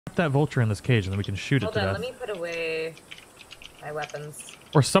that vulture in this cage and then we can shoot it to death. Hold on, let me put away my weapons.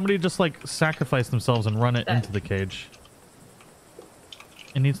 Or somebody just like sacrifice themselves and run it into the cage.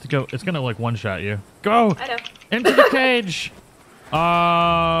 It needs to go. It's gonna like one-shot you. Go! I know. Into the cage!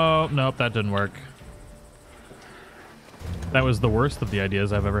 Oh, nope, that didn't work. That was the worst of the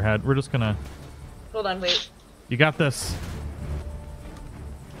ideas I've ever had. We're just gonna... Hold on, wait. You got this.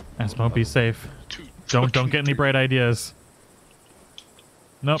 Asmo, be safe. Don't get any bright ideas.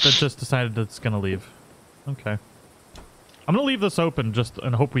 Nope, it just decided it's gonna leave. Okay. I'm gonna leave this open just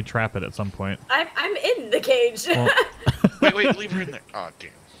and hope we trap it at some point. I'm in the cage. Well, wait, leave her in there. Oh,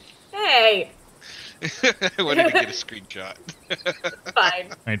 damn. Hey. I wanted to get a screenshot.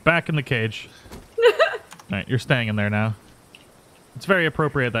 Fine. Alright, back in the cage. Alright, you're staying in there now. It's very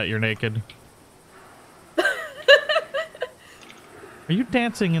appropriate that you're naked. Are you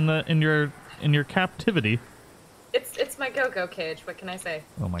dancing in your captivity? It's my go-go cage. What can I say?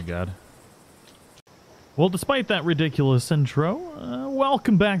 Oh my god. Well, despite that ridiculous intro,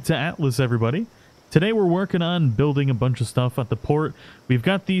 welcome back to Atlas, everybody. Today we're working on building a bunch of stuff at the port. We've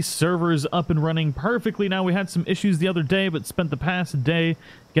got these servers up and running perfectly now. We had some issues the other day, but spent the past day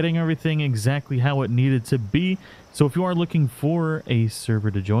getting everything exactly how it needed to be. So if you are looking for a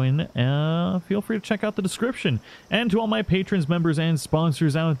server to join, feel free to check out the description. And to all my patrons, members, and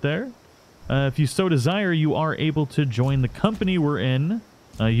sponsors out there, if you so desire, you are able to join the company we're in.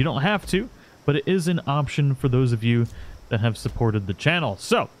 You don't have to, but it is an option for those of you that have supported the channel.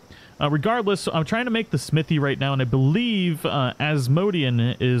 So, regardless, I'm trying to make the smithy right now, and I believe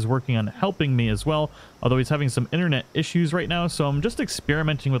Asmodian is working on helping me as well, although he's having some internet issues right now, so I'm just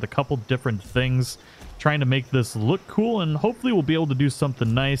experimenting with a couple different things, trying to make this look cool, and hopefully we'll be able to do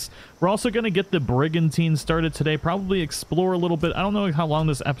something nice. We're also going to get the Brigantine started today, probably explore a little bit. I don't know how long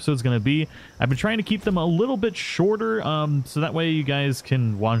this episode's going to be. I've been trying to keep them a little bit shorter, so that way you guys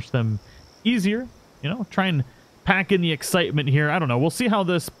can watch them easier, you know, try and pack in the excitement here. I don't know, we'll see how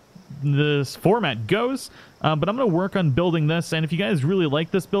this format goes, but I'm going to work on building this, and if you guys really like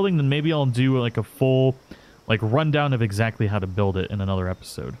this building, then maybe I'll do like a full rundown of exactly how to build it in another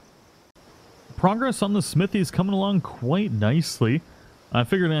episode. Progress on the smithy is coming along quite nicely. I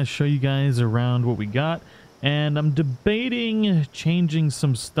figured I'd show you guys around what we got, and I'm debating changing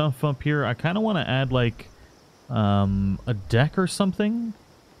some stuff up here. I kind of want to add like a deck or something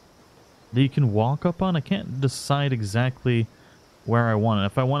that you can walk up on. I can't decide exactly where I want it.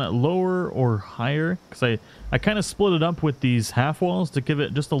 If I want it lower or higher, because I kind of split it up with these half walls to give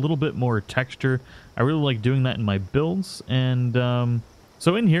it just a little bit more texture. I really like doing that in my builds. And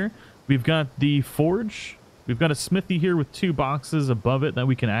so in here, we've got the forge. We've got a smithy here with 2 boxes above it that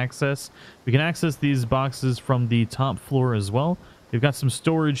we can access. We can access these boxes from the top floor as well. We've got some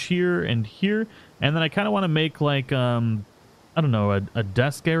storage here and here. And then I kind of want to make like, I don't know, a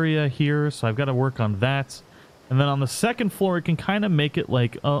desk area here. So I've got to work on that. And then on the second floor, it can kind of make it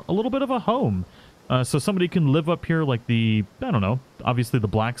like a little bit of a home. So somebody can live up here like the, I don't know, obviously the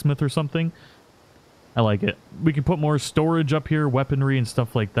blacksmith or something. I like it. We can put more storage up here, weaponry and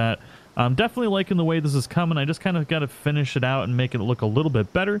stuff like that. I'm definitely liking the way this is coming. I just kind of got to finish it out and make it look a little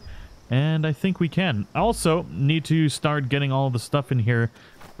bit better. And I think we can. I also need to start getting all the stuff in here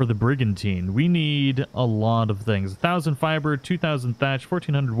for the Brigantine. We need a lot of things. 1,000 fiber, 2,000 thatch,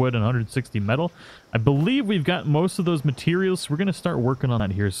 1,400 wood, and 160 metal. I believe we've got most of those materials, so we're going to start working on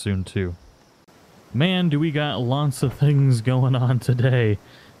that here soon, too. Man, do we got lots of things going on today.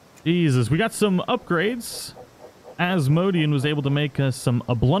 Jesus, we got some upgrades. Asmodian was able to make us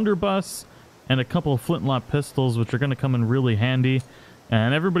a blunderbuss and a couple of flintlock pistols, which are going to come in really handy.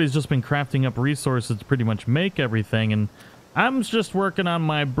 And everybody's just been crafting up resources to pretty much make everything, and I'm just working on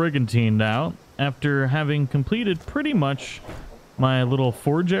my Brigantine now after having completed pretty much my little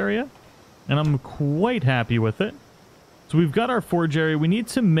forge area, and I'm quite happy with it. So we've got our forge area. We need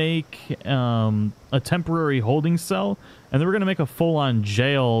to make a temporary holding cell, and then we're going to make a full-on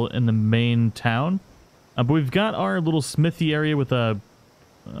jail in the main town. But we've got our little smithy area with a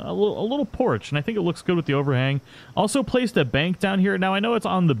little porch, and I think it looks good with the overhang. Also placed a bank down here. Now, I know it's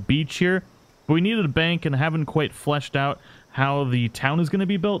on the beach here, but we needed a bank and haven't quite fleshed out how the town is going to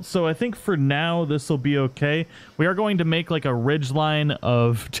be built, so I think for now this will be okay. We are going to make like a ridge line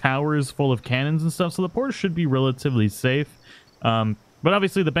of towers full of cannons and stuff, so the port should be relatively safe. But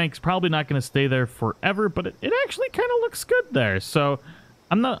obviously the bank's probably not going to stay there forever, but it actually kind of looks good there, so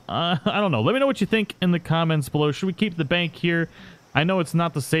I'm not, I don't know. Let me know what you think in the comments below. Should we keep the bank here? I know it's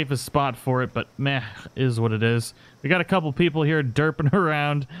not the safest spot for it, but meh, is what it is. We got a couple people here derping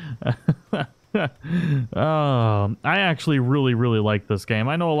around. I actually really like this game.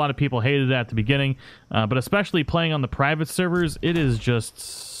 I know a lot of people hated it at the beginning, but especially playing on the private servers, it is just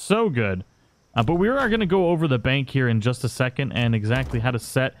so good. But we are going to go over the bank here in just a second and exactly how to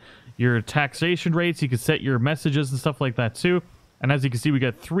set your taxation rates. You can set your messages and stuff like that too. And as you can see, we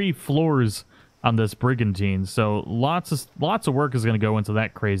got 3 floors on this brigantine. So lots of work is going to go into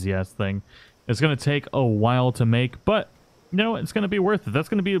that crazy ass thing. It's going to take a while to make, but you know, it's going to be worth it. That's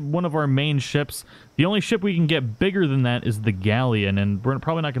going to be one of our main ships. The only ship we can get bigger than that is the galleon, and we're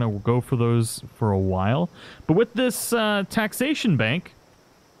probably not going to go for those for a while. But with this taxation bank,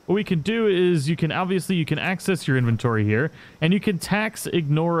 what we can do is you can access your inventory here, and you can tax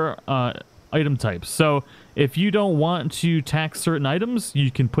ignore item types. So if you don't want to tax certain items,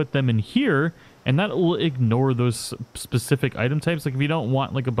 you can put them in here, and that will ignore those specific item types. Like if you don't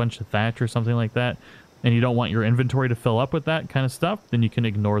want like a bunch of thatch or something like that, and you don't want your inventory to fill up with that kind of stuff, then you can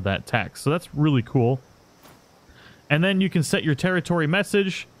ignore that tax. So that's really cool. And then you can set your territory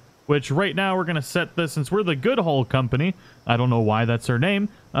message, which right now we're going to set this, since we're the Good Hull Company. I don't know why that's our name,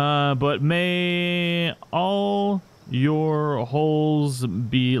 but may all your holes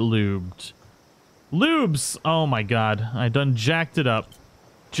be lubed. Lubes! Oh my god, I done jacked it up.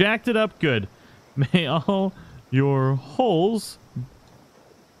 Jacked it up good. May all your holes...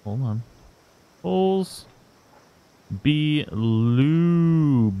 Hold on. Holes be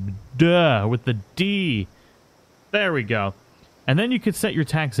lubed with the D. There we go. And then you can set your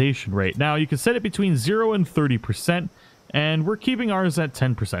taxation rate. Now you can set it between 0 and 30%, and we're keeping ours at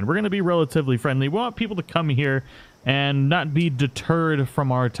 10%. We're going to be relatively friendly. We want people to come here and not be deterred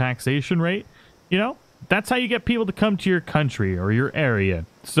from our taxation rate. You know, that's how you get people to come to your country or your area.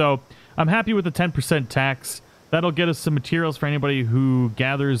 So I'm happy with the 10% tax. That'll get us some materials for anybody who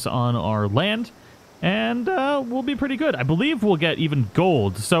gathers on our land, and we'll be pretty good. I believe we'll get even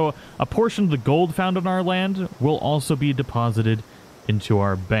gold. So a portion of the gold found on our land will also be deposited into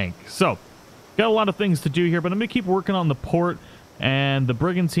our bank. So got a lot of things to do here, but I'm going to keep working on the port and the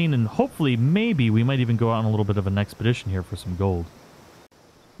brigantine, and hopefully maybe we might even go out on a little bit of an expedition here for some gold.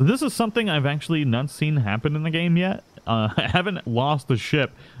 This is something I've actually not seen happen in the game yet. I haven't lost the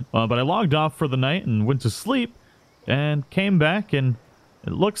ship, but I logged off for the night and went to sleep and came back, and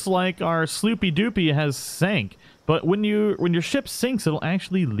it looks like our Sloopy Doopy has sank. But when your ship sinks, it'll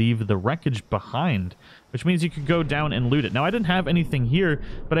actually leave the wreckage behind, which means you could go down and loot it. Now I didn't have anything here,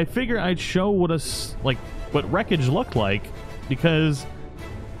 but I figure I'd show what wreckage looked like, because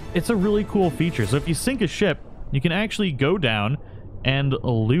it's a really cool feature. So if you sink a ship, you can actually go down and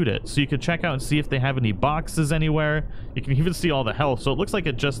loot it. So you can check out and see if they have any boxes anywhere. You can even see all the health. So it looks like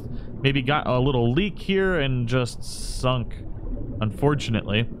it just maybe got a little leak here and just sunk,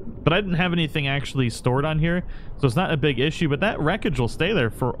 unfortunately. But I didn't have anything actually stored on here, so it's not a big issue. But that wreckage will stay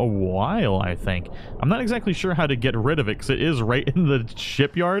there for a while, I think. I'm not exactly sure how to get rid of it, because it is right in the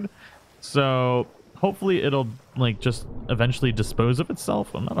shipyard. So hopefully it'll like just eventually dispose of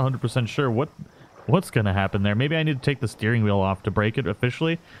itself. I'm not 100% sure what's gonna happen there. Maybe I need to take the steering wheel off to break it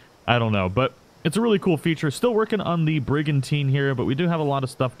officially. I don't know, but it's a really cool feature. Still working on the brigantine here, but we do have a lot of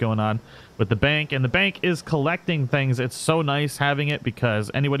stuff going on with the bank, and the bank is collecting things. It's so nice having it, because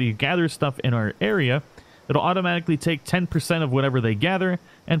anybody who gathers stuff in our area, it'll automatically take 10% of whatever they gather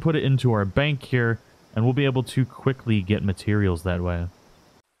and put it into our bank here, and we'll be able to quickly get materials that way.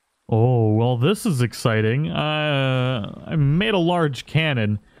 Oh, well, this is exciting. I made a large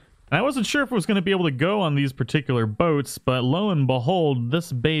cannon. I wasn't sure if it was going to be able to go on these particular boats, but lo and behold,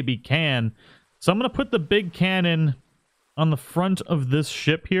 this baby can. So I'm going to put the big cannon on the front of this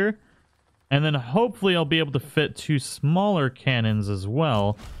ship here, and then hopefully I'll be able to fit 2 smaller cannons as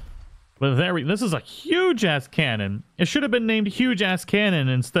well. But this is a huge-ass cannon. It should have been named Huge-Ass Cannon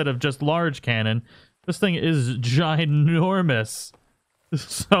instead of just Large Cannon. This thing is ginormous.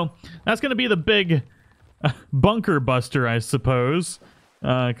 So that's going to be the big bunker buster, I suppose.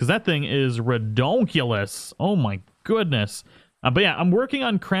 Because that thing is redonkulous. Oh my goodness. But yeah, I'm working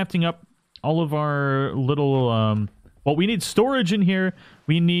on crafting up all of our little... well, we need storage in here.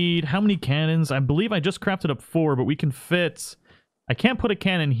 We need... How many cannons? I believe I just crafted up 4, but we can fit... I can't put a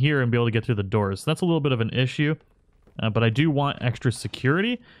cannon here and be able to get through the doors. So that's a little bit of an issue. But I do want extra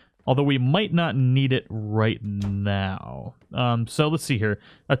security. Although we might not need it right now. So let's see here.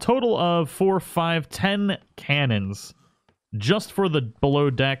 A total of 4, 5, 10 cannons. Just for the below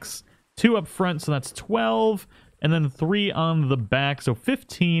decks, 2 up front, so that's 12, and then 3 on the back, so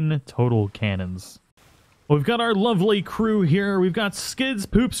 15 total cannons. Well, we've got our lovely crew here. We've got Skids,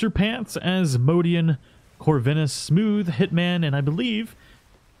 Poops, or Pants, Asmodean, Corvinus, Smooth, Hitman, and I believe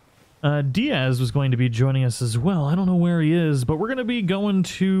Diaz was going to be joining us as well. I don't know where he is, but we're going to be going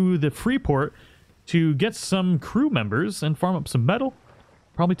to the Freeport to get some crew members and farm up some metal.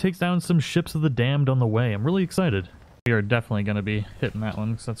 Probably takes down some ships of the damned on the way. I'm really excited. We are definitely going to be hitting that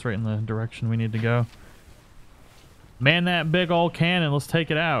one because that's right in the direction we need to go. Man, that big old cannon. Let's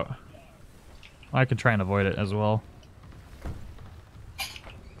take it out. I could try and avoid it as well.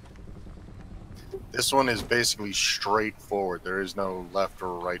 This one is basically straightforward. There is no left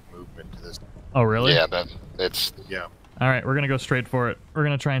or right movement to this. Oh, really? Yeah, Yeah. All right, we're going to go straight for it. We're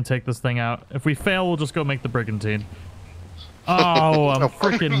going to try and take this thing out. If we fail, we'll just go make the brigantine. Oh, a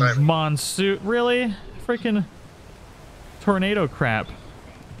freaking monsoon. Really? Freaking tornado crap.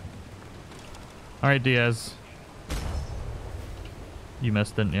 All right, Diaz. You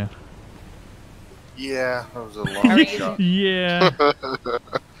missed, didn't you? Yeah, that was a Are long we shot. Yeah.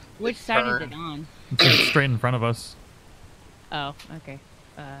 Which side is it on? It's straight in front of us. Oh, okay.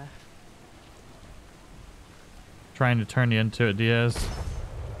 Trying to turn you into it, Diaz.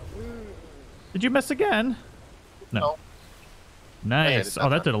 Did you miss again? No. Nice. Oh,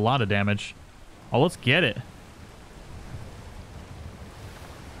 that did a lot of damage. Oh, let's get it.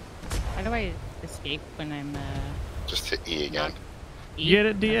 How do I escape when I'm just hit E again. E? Get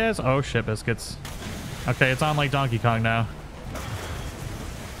it, Diaz? Oh, shit, biscuits. Okay, it's on like Donkey Kong now.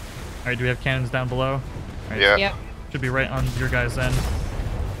 Alright, do we have cannons down below? All right, Yeah. Yep. should be right on your guys' end.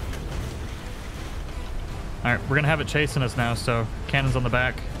 Alright, we're gonna have it chasing us now, so cannons on the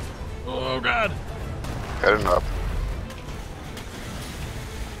back. Oh, God. Heading up.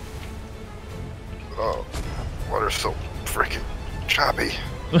 Oh, water's so freaking choppy.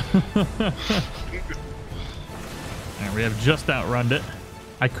 Alright, we have just outrunned it.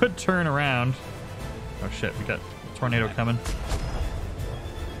 I could turn around. Oh, shit, we got a tornado coming.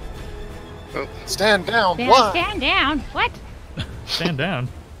 Stand down. Stand, What? stand down. What? Stand down.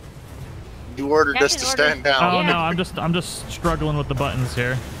 You ordered us to Captain ordered- stand down. Oh, Yeah. no, I'm just struggling with the buttons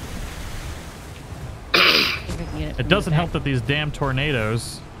here. It doesn't help that these damn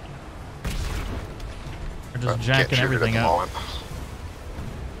tornadoes are just Can't jacking shoot it at everything the up. moment.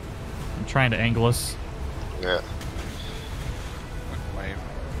 I'm trying to angle us. Yeah. My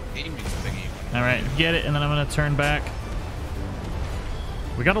aiming thingy. All right, get it, and then I'm gonna turn back.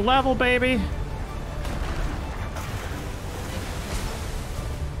 We got a level, baby.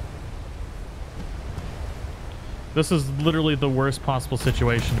 This is literally the worst possible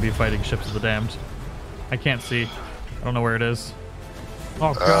situation to be fighting ships of the damned. I can't see. I don't know where it is.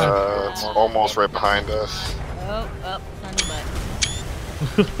 Oh god. It's almost right behind us. Oh, on the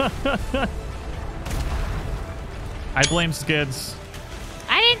butt. I blame skids.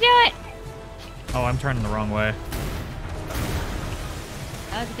 I didn't do it. Oh, I'm turning the wrong way.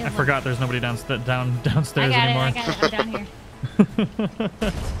 That was a good I one. forgot there's nobody downstairs anymore. I got it. I'm down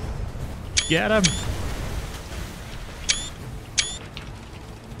here. Get him.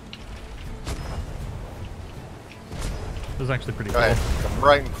 This is actually pretty Go cool. ahead. Come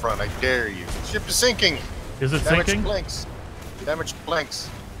right in front. I dare you. Ship is sinking. Is it Damaged sinking? planks. Damaged planks.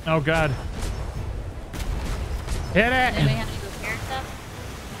 Oh god. Hit Anybody it! have to repair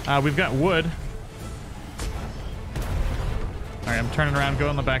stuff? We've got wood. Alright, I'm turning around, go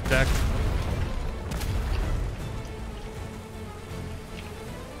on the back deck.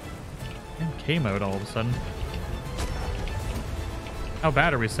 In K mode all of a sudden. How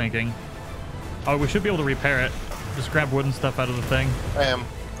bad are we sinking? Oh, we should be able to repair it. Just grab wood and stuff out of the thing. I am.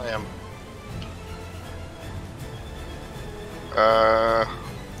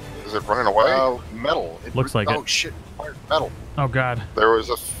 Is it running away? Metal. Looks like oh, it. shit. Metal. Oh god. There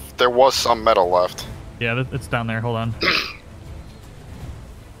was some metal left. Yeah, it's down there. Hold on.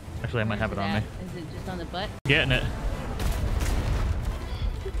 Actually, I might have it on me. Is it just on the butt? Getting it.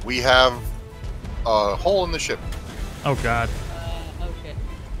 We have a hole in the ship. Oh god. Oh shit.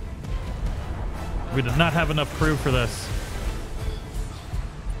 We did not have enough crew for this.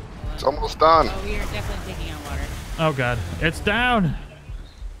 It's almost done. Oh, we are definitely taking on water. Oh god. It's down!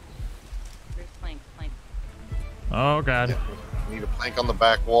 Where's plank? Oh god. We need a plank on the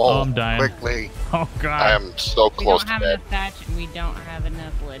back wall. Oh, I'm dying. Quickly. Oh god. I am so We close don't to have dead. enough thatch and we don't have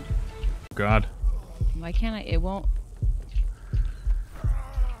enough wood. God. Why can't I? It won't.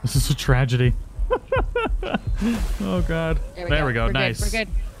 This is a tragedy. Oh god. There we go. We're Nice. Good.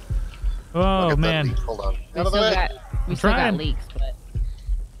 We're good. Oh Look at that man. leak. Hold on. We Out of the still way. got. We still got trying. leaks, but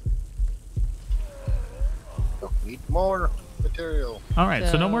Need more material. Alright,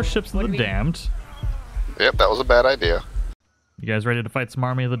 so no more So, ships of what the do we- damned. Yep, that was a bad idea. You guys ready to fight some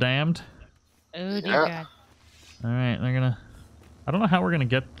army of the damned? oh dear Yeah. God. Alright, they're gonna... I don't know how we're gonna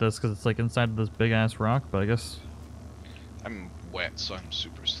get this because it's like inside of this big ass rock, but I guess... I'm wet, so I'm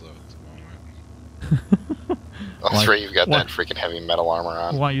super slow at the moment. Oh, that's Why- right, you've got why- that freaking heavy metal armor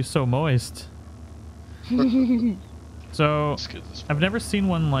on. Why are you so moist? So, Let's get this. I've never seen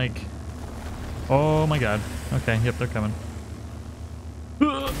one like... Oh my god. Okay, yep, they're coming.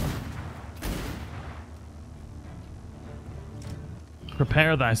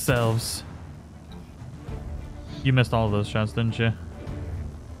 Prepare thyselves. You missed all of those shots, didn't you?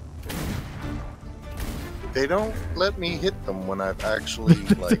 They don't let me hit them when I've actually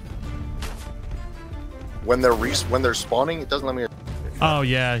like when they're spawning. It doesn't let me. Oh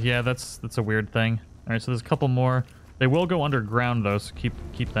yeah, that's a weird thing. All right, so there's a couple more. They will go underground though, so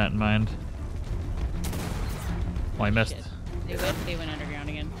keep that in mind. Oh, I missed. Shit. They went underground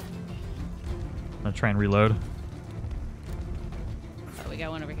again. I'm gonna try and reload. Oh, we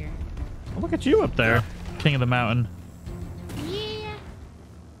got one over here. Oh, look at you up there, king of the mountain. Yeah.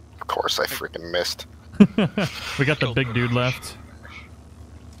 Of course, I freaking missed. We got the big dude left.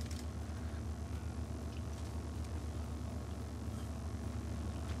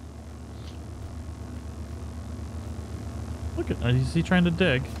 Look at, is he trying to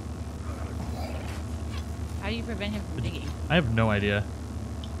dig? How do you prevent him from digging? I have no idea.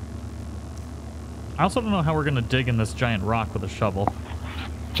 I also don't know how we're gonna dig in this giant rock with a shovel.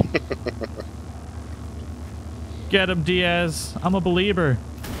 Get him, Diaz. I'm a believer.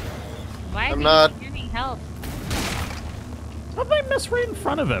 Why I'm are not- you getting help? How did I miss right in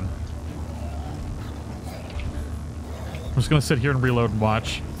front of him? I'm just gonna sit here and reload and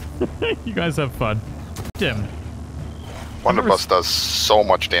watch. You guys have fun. Dim. One of us does so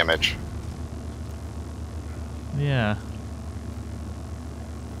much damage. Yeah.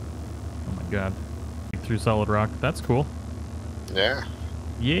 Oh my god. Through solid rock. That's cool. Yeah.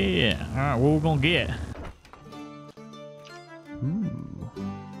 Yeah. Alright, what we gonna get? Ooh.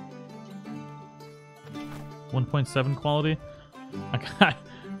 1.7 quality. I got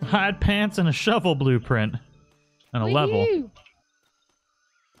hide pants and a shovel blueprint. And a level. Woo!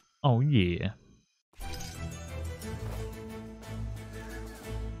 Oh yeah.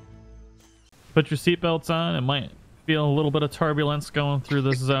 Put your seatbelts on. It might feel a little bit of turbulence going through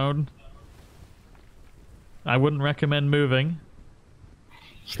this zone. I wouldn't recommend moving.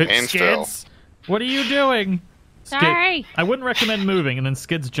 Stand still. Skids, what are you doing? Sorry. I wouldn't recommend moving, and then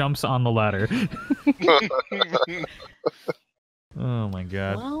Skids jumps on the ladder. Oh my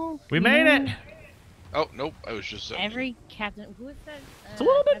god. Well, We you made know, it! Oh, nope. I was just... Every captain. Who is that? It's a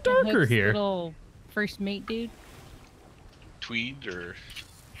little bit Captain darker Hook's here. Little first mate dude. Tweed or...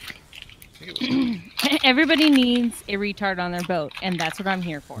 I think it was... Everybody needs a retard on their boat, and that's what I'm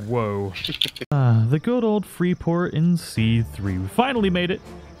here for. Whoa. The good old Freeport in C3. We finally made it.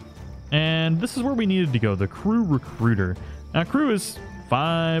 And this is where we needed to go, the crew recruiter. Now, crew is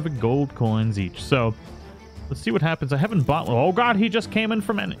 5 gold coins each. So, let's see what happens. I haven't bought one. Oh god, he just came in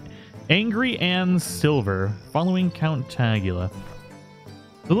from an Angry Ann Silver, following Count Tagula.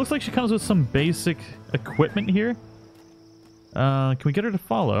 It looks like she comes with some basic equipment here. Can we get her to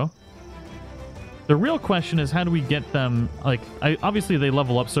follow? The real question is, how do we get them, like, obviously they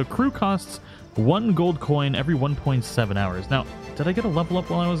level up, so crew costs 1 gold coin every 1.7 hours. Now, did I get a level up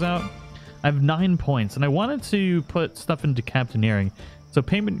while I was out? I have 9 points, and I wanted to put stuff into captaineering. So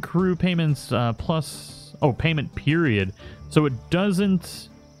payment crew payments plus, payment period. So it doesn't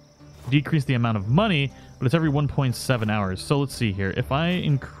decrease the amount of money, but it's every 1.7 hours. So let's see here. If I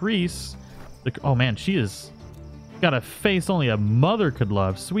increase, oh man, she is got a face only a mother could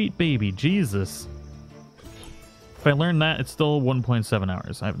love. Sweet baby, Jesus. If I learn that, it's still 1.7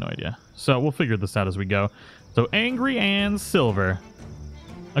 hours. I have no idea. So we'll figure this out as we go. So Angry Ann Silver.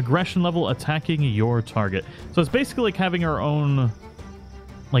 Aggression level attacking your target. So it's basically like having our own,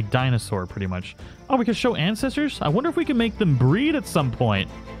 like, dinosaur, pretty much. Oh, we can show ancestors? I wonder if we can make them breed at some point.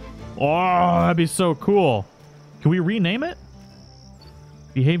 Oh, that'd be so cool. Can we rename it?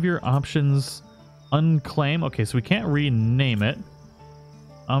 Behavior options unclaim. Okay, so we can't rename it.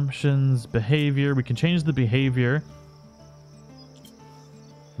 Options, behavior. We can change the behavior.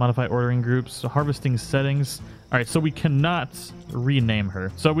 Modify ordering groups, harvesting settings. All right, so we cannot rename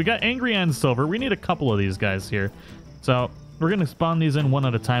her. So we got Angry Ann Silver. We need a couple of these guys here. So we're going to spawn these in one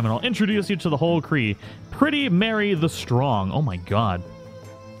at a time, and I'll introduce you to the whole crew. Pretty Mary the Strong. Oh my god.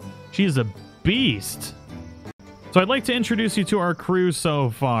 She's a beast. So I'd like to introduce you to our crew so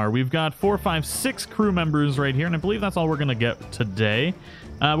far. We've got 4, 5, 6 crew members right here, and I believe that's all we're going to get today.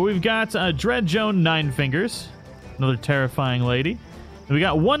 But we've got Dread Joan Nine Fingers, another terrifying lady. And we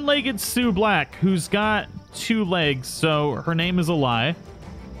got One-Legged Sue Black, who's got 2 legs, so her name is a lie.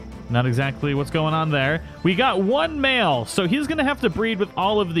 Not exactly what's going on there. We got 1 male, so he's going to have to breed with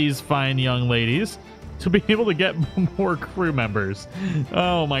all of these fine young ladies to be able to get more crew members.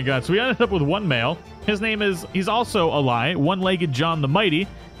 Oh my god. So we ended up with 1 male. His name is, he's also a lie, One-Legged John the Mighty.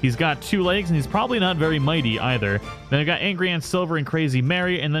 He's got 2 legs, and he's probably not very mighty either. Then I got Angry Ann Silver and Crazy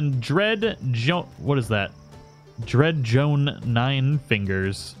Mary, and then Dread Joan, what is that? Dread Joan 9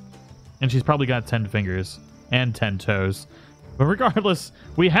 fingers. And she's probably got 10 fingers and 10 toes. But regardless,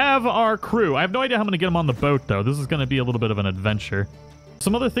 we have our crew. I have no idea how I'm going to get them on the boat, though. This is going to be a little bit of an adventure.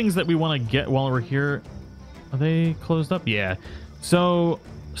 Some other things that we want to get while we're here. Are they closed up? Yeah. So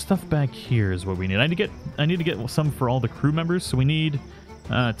stuff back here is what we need. I need to get some for all the crew members. So we need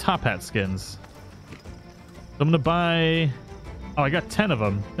top hat skins. So I'm going to buy... Oh, I got 10 of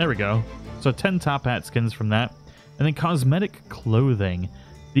them. There we go. So 10 top hat skins from that. And then cosmetic clothing.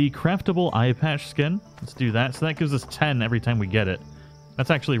 The craftable eye patch skin. Let's do that. So that gives us 10 every time we get it. That's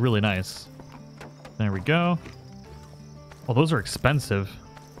actually really nice. There we go. Well, those are expensive.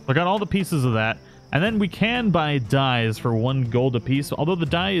 I got all the pieces of that. And then we can buy dyes for 1 gold a piece. Although the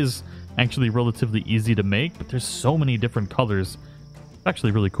dye is actually relatively easy to make. But there's so many different colors. It's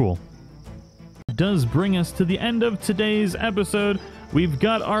actually really cool. It does bring us to the end of today's episode. We've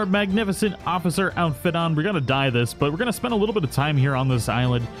got our magnificent officer outfit on. We're going to dye this, but we're going to spend a little bit of time here on this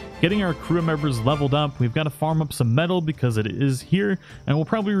island getting our crew members leveled up. We've got to farm up some metal because it is here, and we'll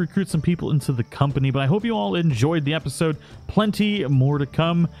probably recruit some people into the company. But I hope you all enjoyed the episode. Plenty more to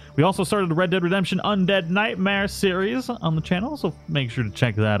come. We also started the Red Dead Redemption Undead Nightmare series on the channel, so make sure to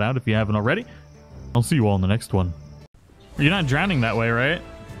check that out if you haven't already. I'll see you all in the next one. You're not drowning that way, right?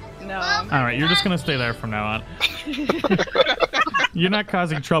 No. All right, you're just going to stay there from now on. You're not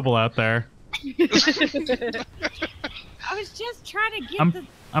causing trouble out there. I was just trying to get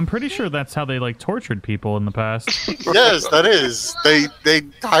I'm pretty sure that's how they like tortured people in the past. Yes, that is. They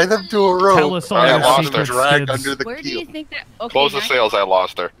tie them to a rope. Tell us all I your lost secret her. Dragged skids. under the Where do you keel. think that? Okay, Close the now- sails, I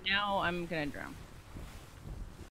lost her. Now I'm gonna drown.